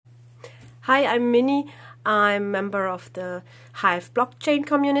Hi, I'm Minnie. I'm a member of the Hive blockchain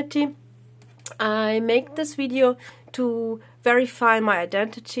community. I make this video to verify my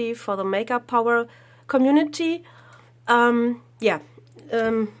identity for the Maker Power community. My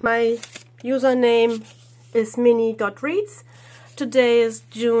username is minnie.reads. Today is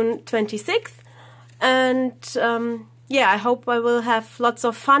June 26th, and I hope I will have lots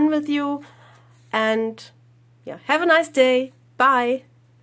of fun with you. And have a nice day. Bye.